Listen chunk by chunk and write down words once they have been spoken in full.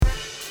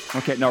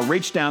Okay, now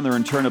reach down there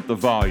and turn up the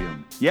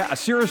volume. Yeah,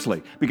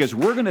 seriously, because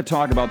we're going to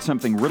talk about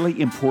something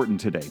really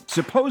important today.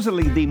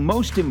 Supposedly the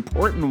most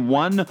important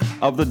one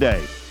of the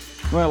day.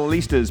 Well, at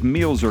least as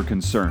meals are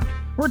concerned.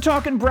 We're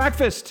talking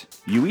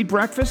breakfast. You eat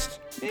breakfast?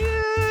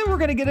 Yeah, we're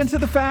going to get into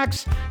the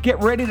facts. Get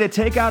ready to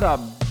take out a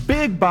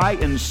big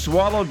bite and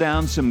swallow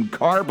down some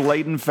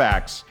carb-laden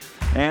facts.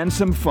 And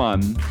some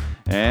fun.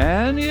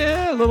 And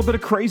yeah, a little bit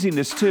of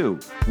craziness too,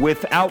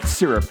 without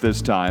syrup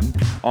this time,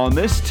 on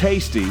this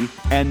tasty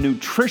and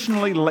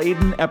nutritionally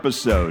laden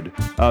episode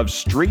of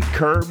Street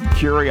Curb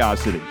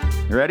Curiosity.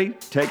 You ready?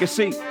 Take a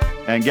seat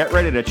and get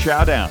ready to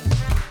chow down.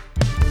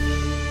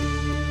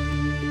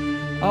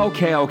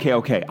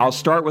 Okay. I'll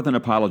start with an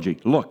apology.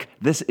 Look,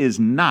 this is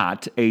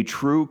not a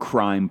true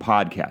crime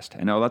podcast.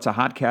 I know that's a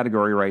hot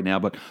category right now,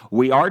 but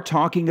we are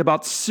talking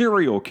about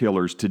serial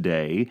killers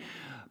today,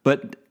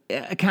 but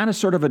kind of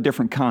sort of a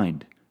different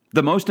kind.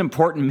 The most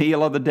important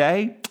meal of the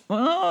day?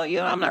 Well,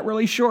 I'm not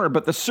really sure,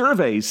 but the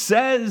survey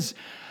says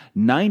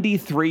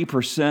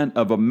 93%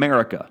 of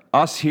America,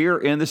 us here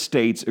in the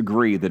States,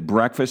 agree that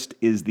breakfast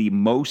is the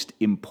most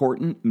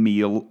important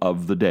meal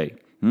of the day.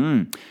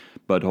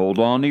 But hold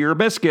on to your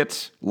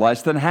biscuits.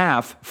 Less than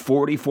half,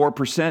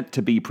 44%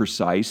 to be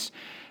precise,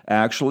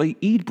 actually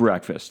eat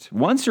breakfast.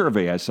 One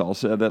survey I saw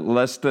said that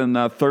less than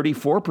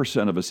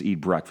 34% of us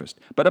eat breakfast,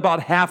 but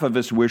about half of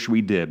us wish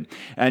we did.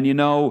 And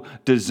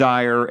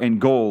desire and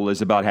goal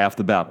is about half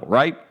the battle,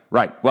 right?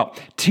 Right. Well,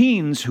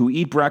 teens who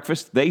eat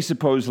breakfast, they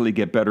supposedly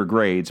get better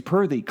grades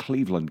per the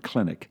Cleveland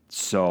Clinic.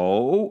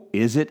 So,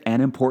 is it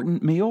an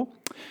important meal?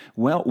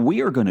 Well,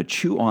 we are going to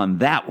chew on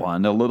that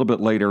one a little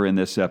bit later in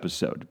this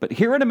episode. But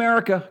here in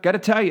America, got to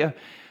tell you,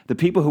 the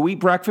people who eat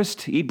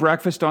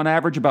breakfast on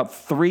average about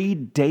 3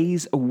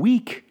 days a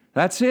week.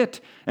 That's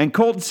it. And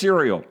cold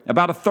cereal,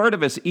 about a third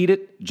of us eat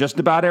it just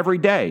about every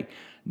day.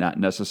 Not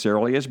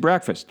necessarily as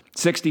breakfast.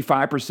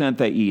 65%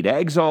 they eat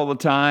eggs all the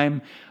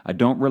time. I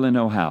don't really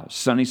know how.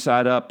 Sunny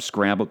side up,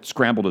 scrambled.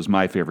 Scrambled is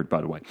my favorite,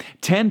 by the way.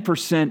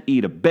 10%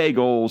 eat a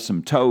bagel,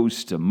 some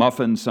toast, a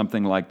muffin,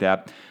 something like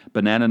that.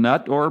 Banana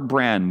nut or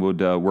bran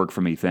would work for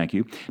me, thank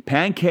you.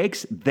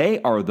 Pancakes,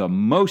 they are the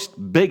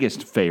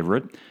biggest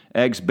favorite.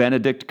 Eggs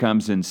Benedict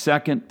comes in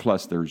second,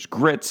 plus there's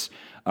grits,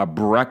 a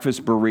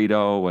breakfast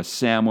burrito, a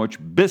sandwich,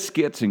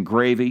 biscuits and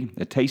gravy,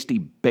 a tasty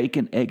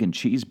bacon, egg, and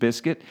cheese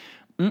biscuit.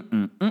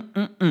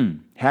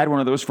 Had one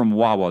of those from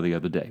Wawa the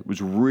other day. It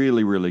was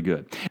really, really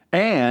good.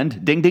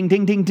 And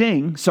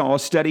ding, saw a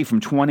study from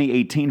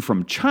 2018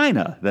 from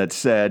China that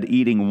said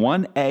eating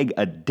 1 egg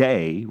a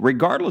day,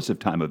 regardless of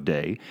time of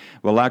day,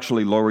 will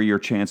actually lower your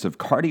chance of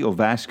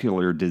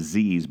cardiovascular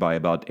disease by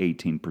about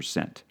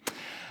 18%.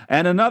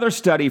 And another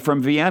study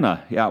from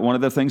Vienna. Yeah, one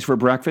of the things for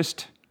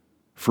breakfast,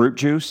 fruit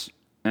juice.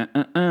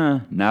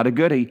 Not a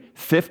goodie.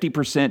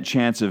 50%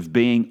 chance of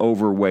being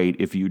overweight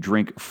if you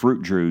drink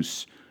fruit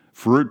juice.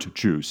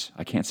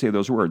 I can't say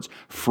those words.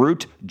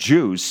 Fruit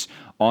juice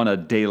on a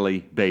daily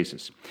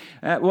basis.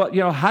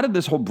 How did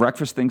this whole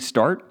breakfast thing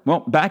start?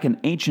 Well, back in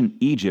ancient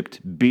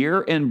Egypt,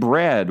 beer and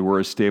bread were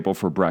a staple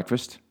for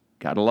breakfast.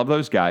 Gotta love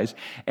those guys.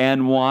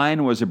 And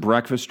wine was a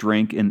breakfast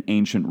drink in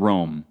ancient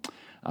Rome.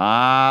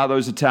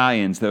 Those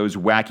Italians, those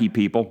wacky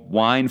people,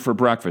 wine for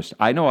breakfast.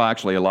 I know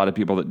actually a lot of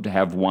people that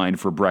have wine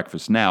for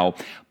breakfast now,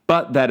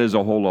 but that is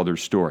a whole other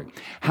story.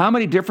 How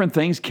many different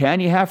things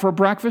can you have for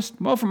breakfast?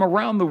 Well, from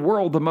around the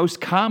world, the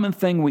most common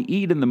thing we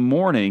eat in the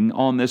morning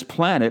on this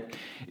planet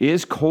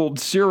is cold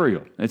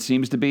cereal. It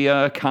seems to be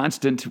a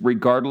constant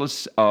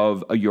regardless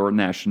of your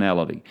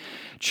nationality.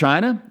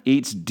 China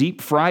eats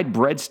deep-fried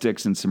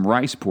breadsticks and some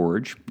rice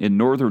porridge. In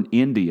northern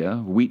India,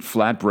 wheat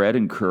flatbread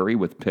and curry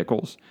with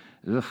pickles.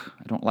 Ugh,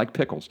 I don't like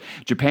pickles.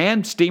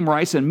 Japan, steamed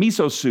rice and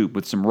miso soup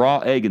with some raw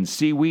egg and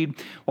seaweed.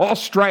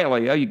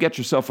 Australia, you get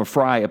yourself a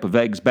fry-up of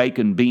eggs,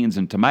 bacon, beans,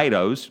 and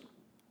tomatoes.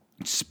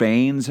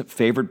 Spain's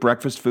favorite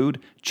breakfast food,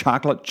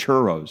 chocolate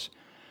churros.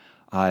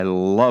 I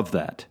love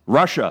that.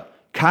 Russia,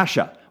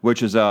 kasha,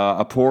 which is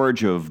a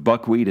porridge of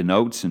buckwheat and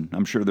oats, and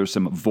I'm sure there's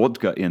some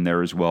vodka in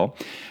there as well.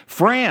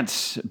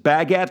 France,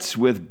 baguettes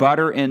with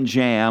butter and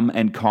jam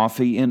and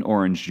coffee and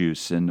orange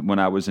juice. And when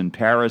I was in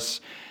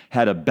Paris,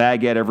 had a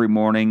baguette every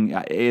morning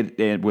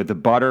with the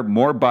butter,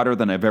 more butter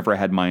than I've ever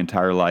had my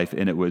entire life,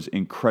 and it was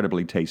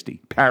incredibly tasty.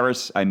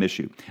 Paris, I miss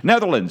you.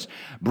 Netherlands,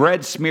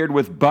 bread smeared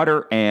with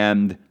butter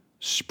and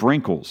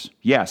sprinkles.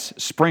 Yes,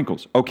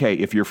 sprinkles. Okay,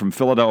 if you're from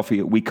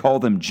Philadelphia, we call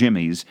them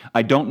jimmies.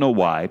 I don't know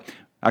why.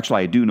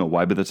 Actually, I do know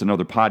why, but that's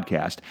another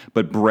podcast.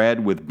 But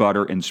bread with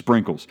butter and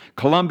sprinkles.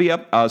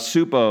 Colombia, a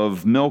soup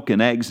of milk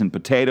and eggs and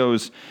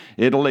potatoes.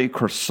 Italy,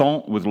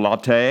 croissant with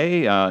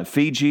latte.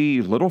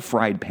 Fiji, little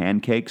fried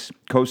pancakes.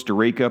 Costa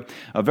Rica,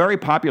 a very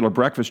popular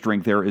breakfast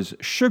drink there is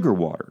sugar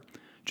water.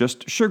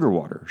 Just sugar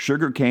water.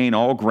 Sugar cane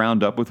all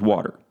ground up with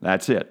water.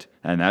 That's it.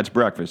 And that's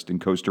breakfast in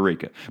Costa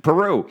Rica.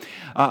 Peru,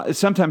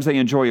 sometimes they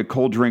enjoy a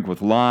cold drink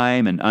with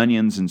lime and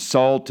onions and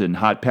salt and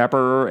hot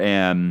pepper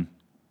and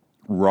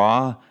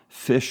raw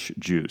fish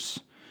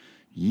juice.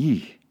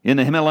 Yee. In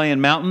the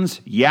Himalayan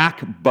mountains,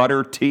 yak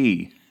butter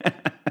tea.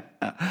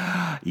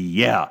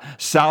 Yeah.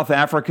 South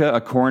Africa,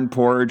 a corn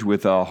porridge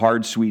with a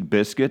hard sweet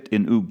biscuit.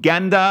 In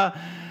Uganda,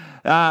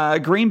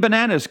 green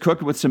bananas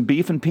cooked with some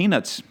beef and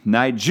peanuts.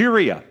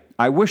 Nigeria.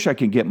 I wish I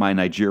could get my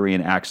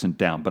Nigerian accent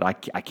down, but I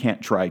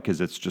can't try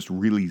because it's just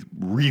really,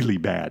 really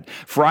bad.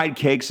 Fried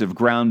cakes of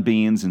ground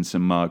beans and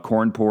some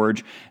corn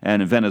porridge.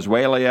 And in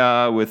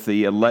Venezuela, with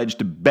the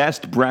alleged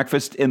best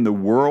breakfast in the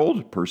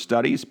world, per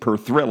studies, per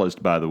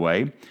Thrillist, by the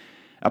way.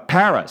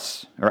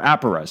 Paris, or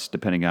Aparis,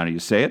 depending on how you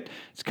say it.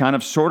 It's kind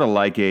of sort of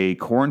like a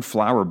corn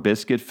flour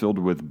biscuit filled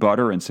with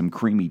butter and some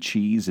creamy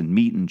cheese and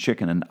meat and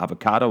chicken and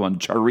avocado and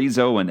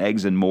chorizo and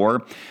eggs and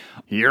more.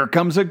 Here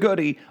comes a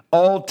goodie.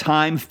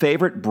 All-time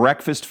favorite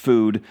breakfast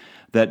food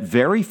that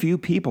very few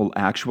people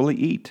actually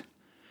eat.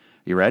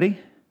 You ready?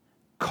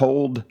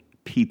 Cold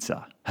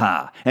pizza.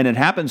 And it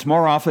happens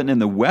more often in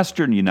the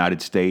western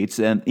United States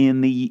than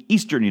in the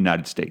eastern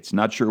United States.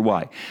 Not sure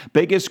why.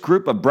 Biggest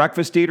group of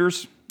breakfast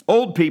eaters?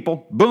 Old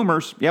people,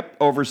 boomers,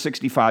 over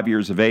 65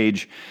 years of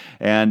age.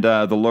 And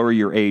the lower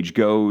your age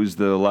goes,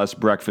 the less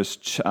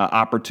breakfast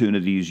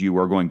opportunities you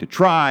are going to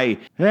try.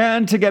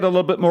 And to get a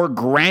little bit more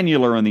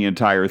granular in the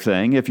entire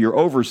thing, if you're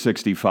over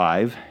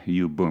 65,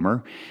 you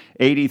boomer,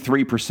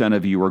 83%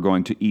 of you are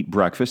going to eat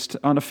breakfast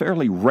on a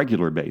fairly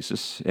regular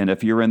basis. And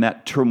if you're in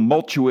that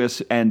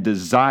tumultuous and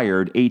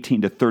desired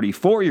 18 to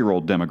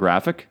 34-year-old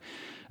demographic,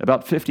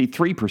 about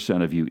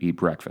 53% of you eat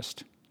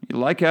breakfast. You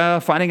like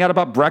finding out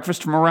about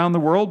breakfast from around the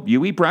world?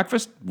 You eat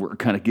breakfast? We're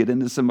going to get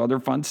into some other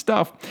fun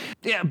stuff.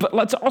 Yeah, but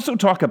let's also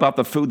talk about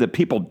the food that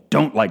people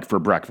don't like for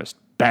breakfast.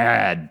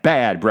 Bad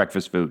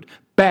breakfast food.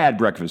 Bad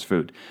breakfast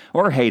food.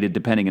 Or hated,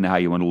 depending on how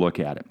you want to look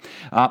at it.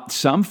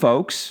 Some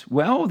folks,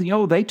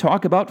 they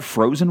talk about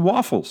frozen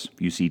waffles.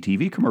 You see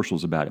TV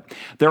commercials about it.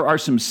 There are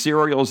some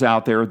cereals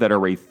out there that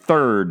are a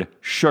third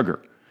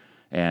sugar.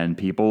 And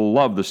people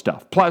love the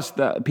stuff. Plus,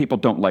 people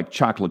don't like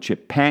chocolate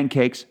chip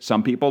pancakes.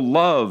 Some people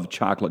love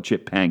chocolate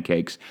chip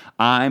pancakes.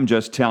 I'm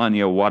just telling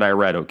you what I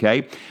read,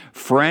 okay?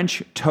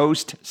 French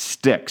toast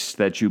sticks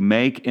that you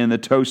make in the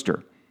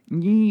toaster.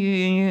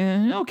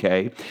 Yeah,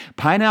 okay.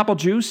 Pineapple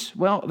juice?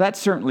 Well, that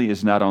certainly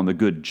is not on the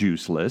good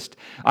juice list.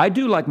 I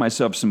do like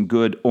myself some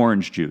good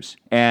orange juice.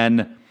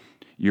 And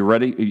you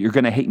ready? You're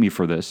going to hate me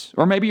for this,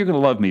 or maybe you're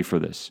going to love me for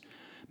this.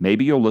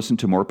 Maybe you'll listen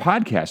to more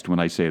podcasts when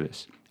I say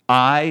this.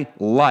 I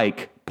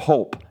like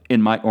pulp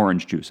in my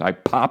orange juice. I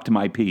popped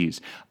my peas.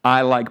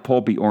 I like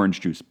pulpy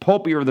orange juice.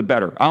 Pulpier the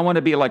better. I want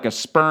to be like a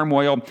sperm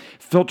whale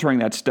filtering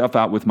that stuff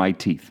out with my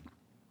teeth.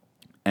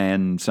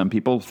 And some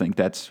people think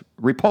that's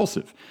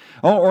repulsive.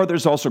 Or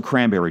there's also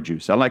cranberry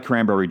juice. I like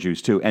cranberry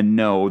juice too. And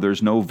no,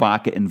 there's no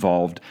vodka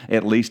involved,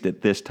 at least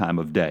at this time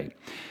of day.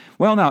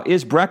 Well, now,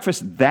 is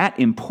breakfast that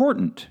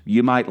important?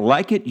 You might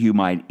like it, you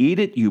might eat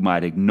it, you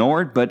might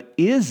ignore it, but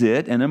is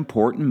it an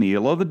important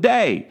meal of the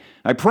day?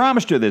 I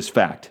promised you this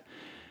fact.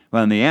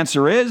 Well, and the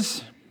answer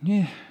is,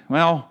 it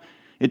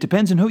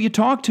depends on who you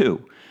talk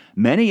to.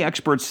 Many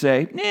experts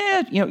say,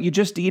 you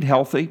just eat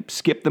healthy,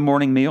 skip the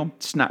morning meal.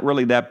 It's not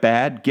really that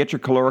bad. Get your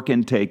caloric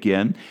intake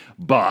in.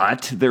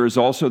 But there's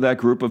also that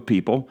group of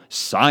people,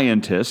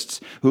 scientists,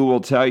 who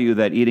will tell you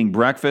that eating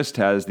breakfast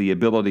has the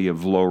ability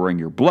of lowering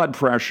your blood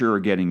pressure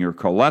or getting your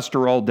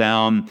cholesterol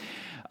down.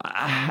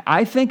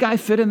 I think I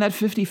fit in that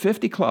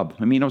 50-50 club.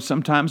 I mean,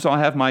 sometimes I'll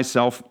have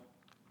myself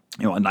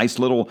a nice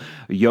little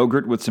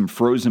yogurt with some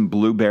frozen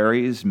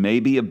blueberries,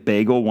 maybe a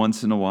bagel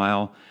once in a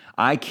while.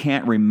 I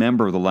can't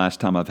remember the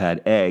last time I've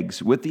had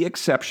eggs, with the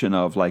exception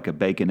of like a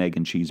bacon, egg,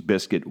 and cheese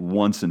biscuit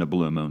once in a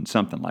blue moon,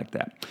 something like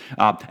that.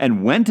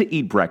 And when to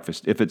eat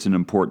breakfast if it's an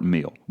important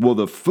meal? Well,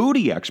 the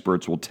foodie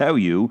experts will tell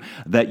you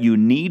that you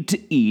need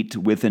to eat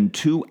within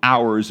 2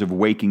 hours of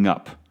waking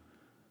up.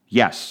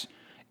 Yes.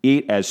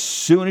 Eat as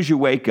soon as you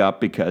wake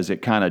up because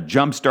it kind of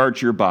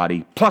jumpstarts your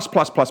body. Plus.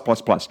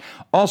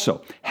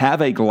 Also,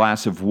 have a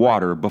glass of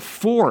water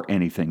before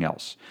anything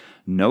else.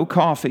 No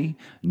coffee,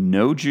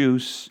 no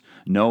juice,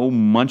 no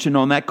munching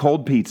on that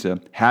cold pizza.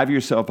 Have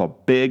yourself a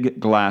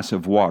big glass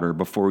of water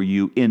before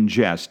you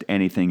ingest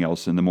anything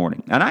else in the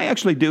morning. And I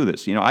actually do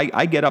this.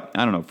 I get up,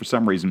 I don't know, for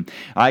some reason,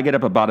 I get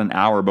up about an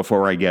hour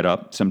before I get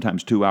up,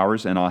 sometimes 2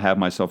 hours, and I'll have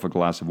myself a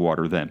glass of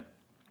water then.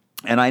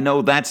 And I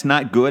know that's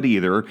not good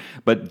either,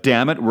 but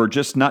damn it, we're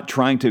just not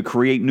trying to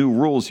create new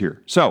rules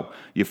here. So,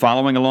 you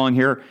following along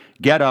here?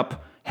 Get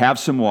up, have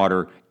some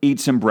water, eat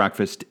some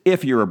breakfast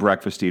if you're a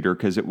breakfast eater,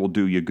 because it will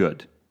do you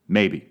good.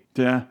 Maybe.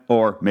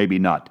 Or maybe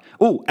not.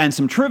 Oh, and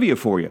some trivia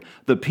for you.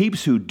 The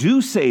peeps who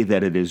do say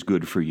that it is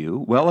good for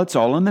you, well, it's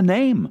all in the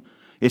name.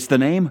 It's the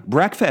name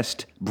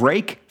breakfast.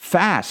 Break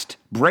fast.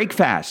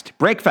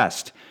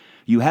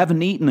 You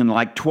haven't eaten in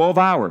like 12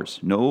 hours.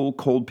 No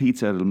cold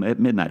pizza at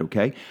midnight,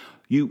 okay?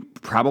 You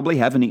probably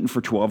haven't eaten for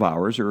 12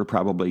 hours, or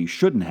probably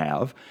shouldn't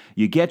have.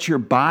 You get your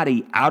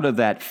body out of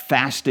that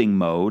fasting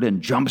mode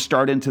and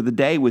jumpstart into the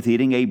day with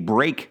eating a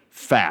break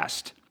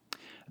fast.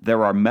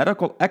 There are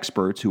medical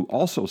experts who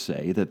also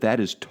say that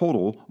that is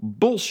total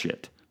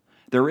bullshit.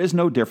 There is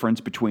no difference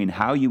between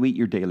how you eat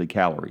your daily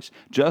calories.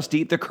 Just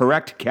eat the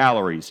correct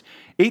calories.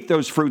 Eat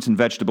those fruits and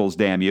vegetables,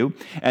 damn you.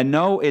 And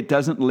no, it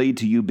doesn't lead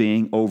to you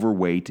being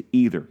overweight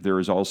either. There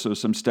is also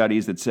some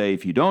studies that say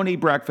if you don't eat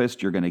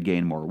breakfast, you're going to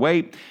gain more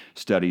weight.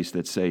 Studies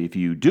that say if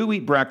you do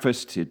eat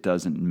breakfast, it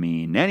doesn't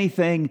mean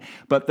anything.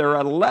 But there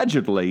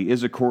allegedly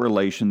is a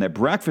correlation that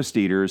breakfast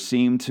eaters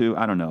seem to,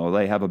 I don't know,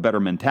 they have a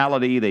better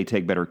mentality, they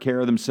take better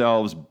care of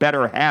themselves,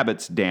 better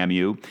habits, damn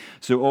you.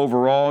 So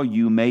overall,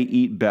 you may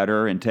eat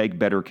better and take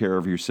better care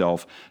of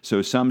yourself.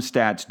 So some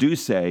stats do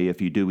say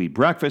if you do eat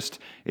breakfast,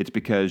 it's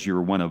because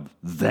you're one of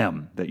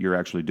them that you're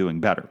actually doing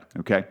better.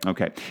 Okay?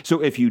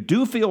 So if you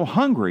do feel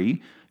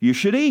hungry, you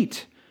should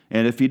eat.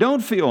 And if you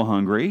don't feel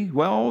hungry,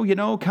 well,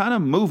 kind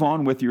of move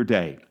on with your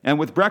day. And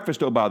with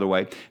breakfast, oh, by the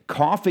way,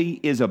 coffee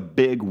is a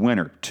big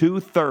winner.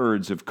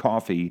 2/3 of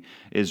coffee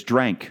is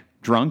drunk,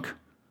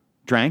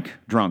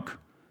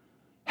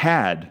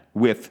 had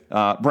with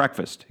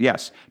breakfast.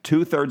 Yes,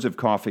 2/3 of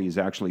coffee is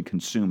actually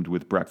consumed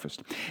with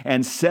breakfast.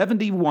 And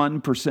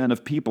 71%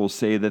 of people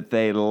say that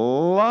they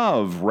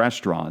love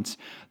restaurants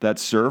that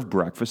serve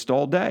breakfast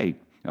all day.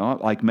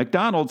 Like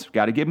McDonald's,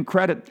 got to give them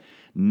credit.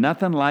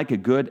 Nothing like a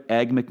good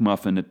Egg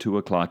McMuffin at 2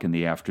 o'clock in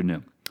the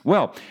afternoon.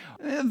 Well,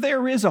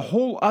 there is a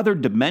whole other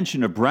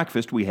dimension of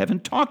breakfast we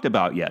haven't talked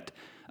about yet.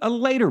 A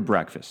later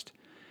breakfast.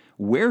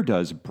 Where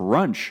does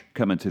brunch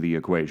come into the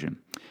equation?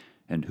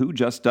 And who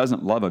just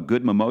doesn't love a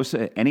good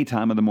mimosa any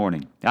time of the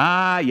morning?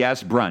 Ah,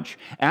 yes, brunch.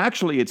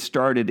 Actually, it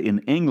started in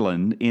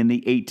England in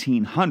the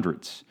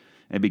 1800s.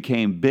 It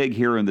became big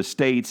here in the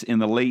States in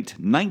the late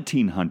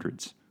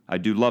 1900s. I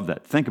do love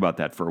that. Think about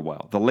that for a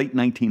while. The late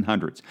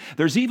 1900s.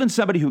 There's even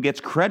somebody who gets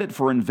credit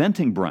for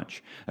inventing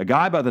brunch, a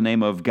guy by the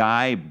name of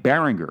Guy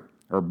Barringer,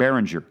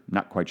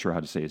 not quite sure how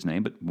to say his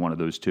name, but one of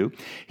those two.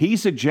 He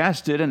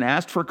suggested and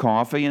asked for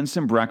coffee and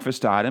some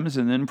breakfast items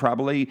and then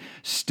probably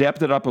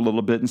stepped it up a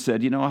little bit and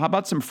said, how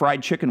about some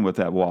fried chicken with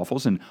that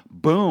waffles? And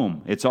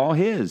boom, it's all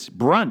his,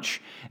 brunch.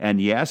 And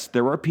yes,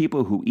 there are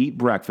people who eat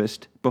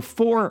breakfast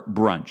before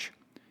brunch.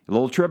 A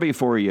little trivia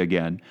for you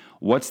again.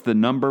 What's the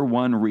number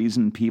one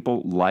reason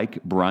people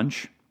like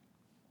brunch?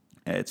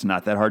 It's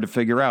not that hard to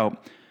figure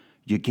out.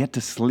 You get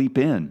to sleep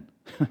in.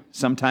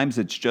 Sometimes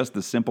it's just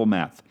the simple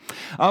math.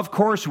 Of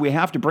course, we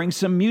have to bring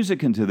some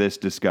music into this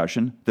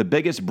discussion. The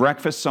biggest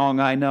breakfast song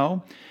I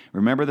know.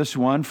 Remember this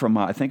one from,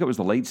 I think it was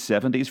the late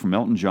 70s from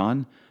Elton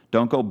John?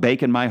 Don't Go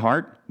Baking My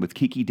Heart with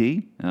Kiki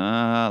D.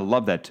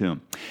 Love that tune.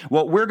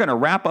 Well, we're going to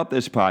wrap up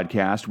this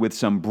podcast with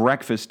some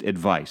breakfast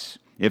advice.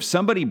 If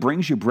somebody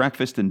brings you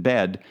breakfast in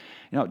bed,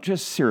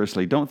 just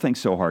seriously, don't think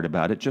so hard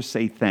about it. Just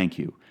say thank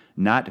you.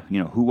 Not,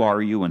 who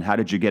are you and how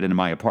did you get into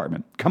my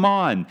apartment? Come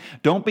on.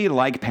 Don't be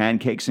like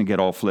pancakes and get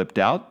all flipped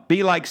out.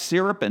 Be like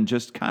syrup and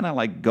just kind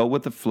of go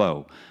with the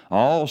flow.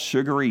 All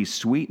sugary,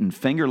 sweet, and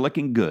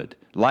finger-licking good.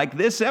 Like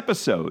this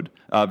episode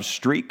of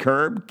Street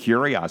Curb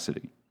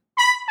Curiosity.